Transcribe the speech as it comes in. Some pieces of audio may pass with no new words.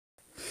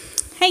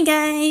Hey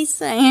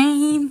guys,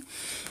 I'm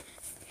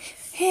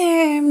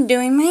here. I'm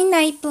doing my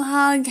night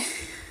vlog.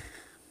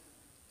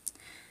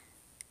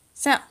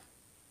 So,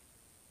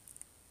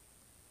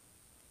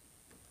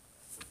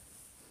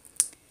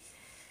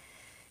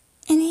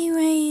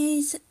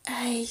 anyways,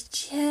 I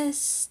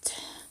just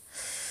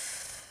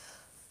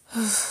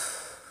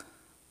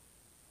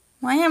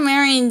why am I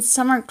wearing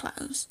summer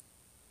clothes?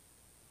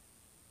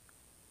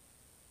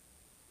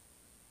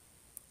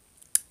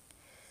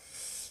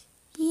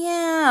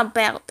 Yeah,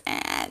 about that.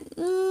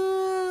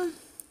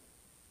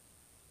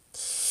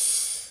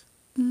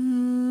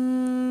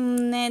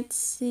 Let's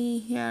see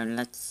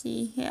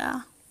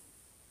here.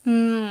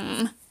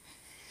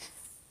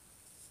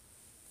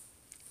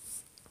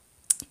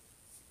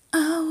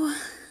 Oh,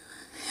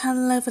 how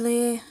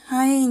lovely.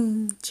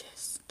 I'm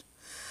just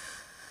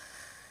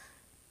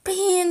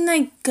being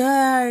a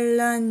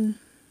girl on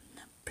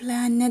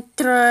planet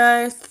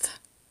Earth.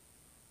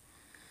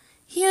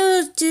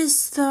 You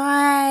just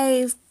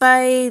thrive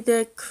by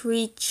the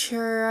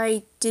creature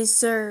I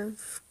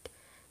deserved.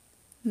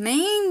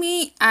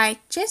 Maybe I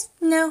just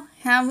know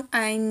how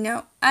I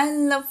know. I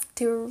love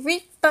to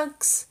read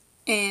books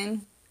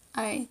and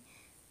I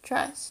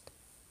trust.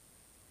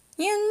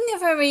 You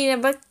never read a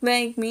book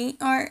like me,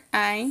 or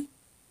I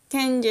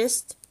can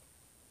just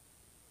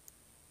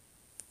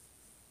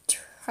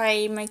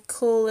try my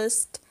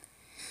coolest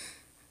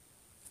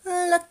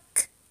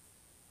look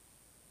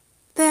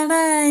that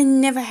I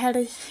never had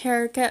a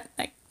haircut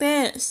like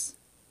this.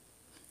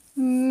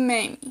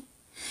 Maybe.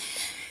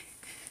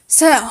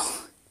 So,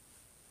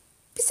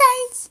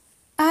 besides,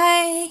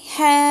 I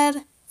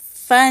had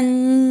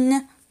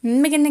fun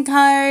making a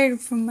card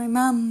for my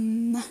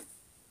mom.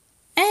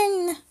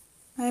 And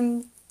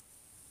I'm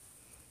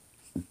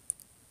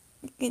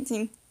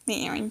getting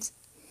the earrings.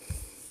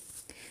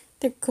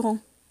 They're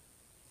cool.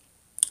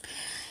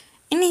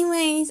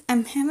 Anyways,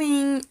 I'm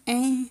having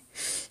a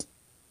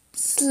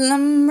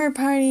slumber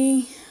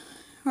party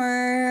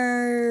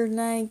or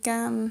like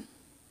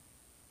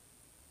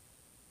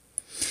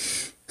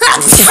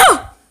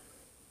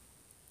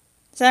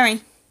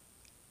sorry.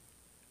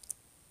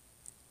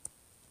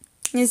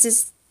 This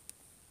is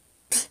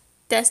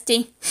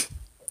dusty.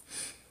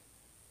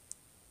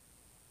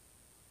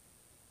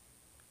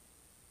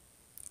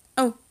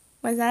 Oh,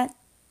 what's that?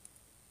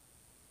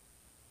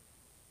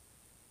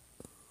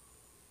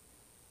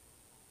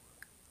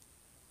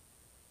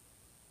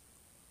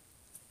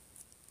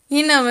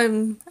 You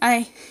know,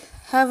 I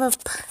have a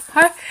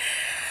perfect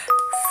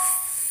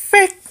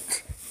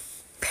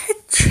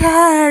picture.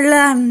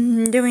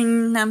 I'm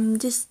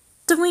just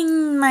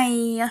doing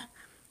my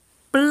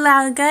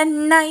blog at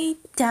night.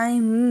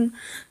 I'm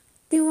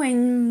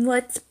doing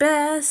what's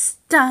best.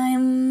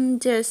 I'm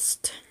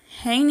just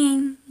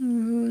hanging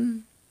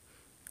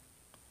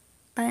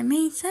by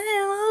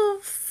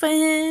myself,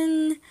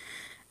 and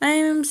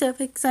I'm so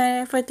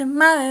excited for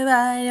tomorrow.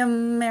 I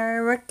am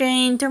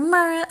working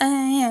tomorrow.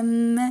 I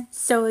am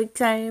so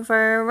excited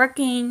for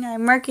working.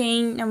 I'm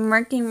working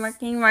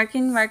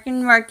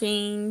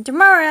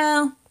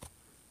tomorrow.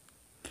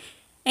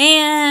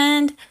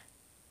 And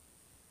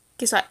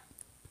guess what?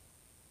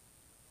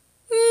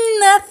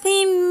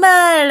 Nothing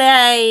but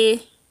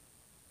a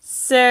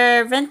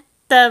servant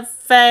of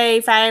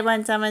a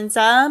 517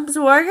 subs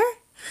order.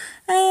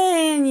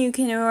 And you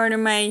can order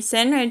my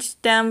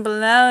sandwich down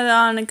below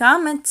on the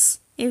comments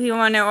if you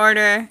want to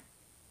order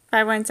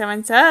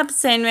 517 subs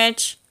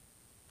sandwich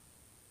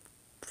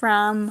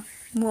from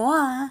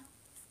moi.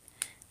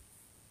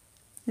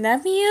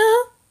 Love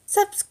you,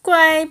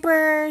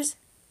 subscribers.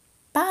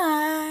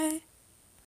 Bye.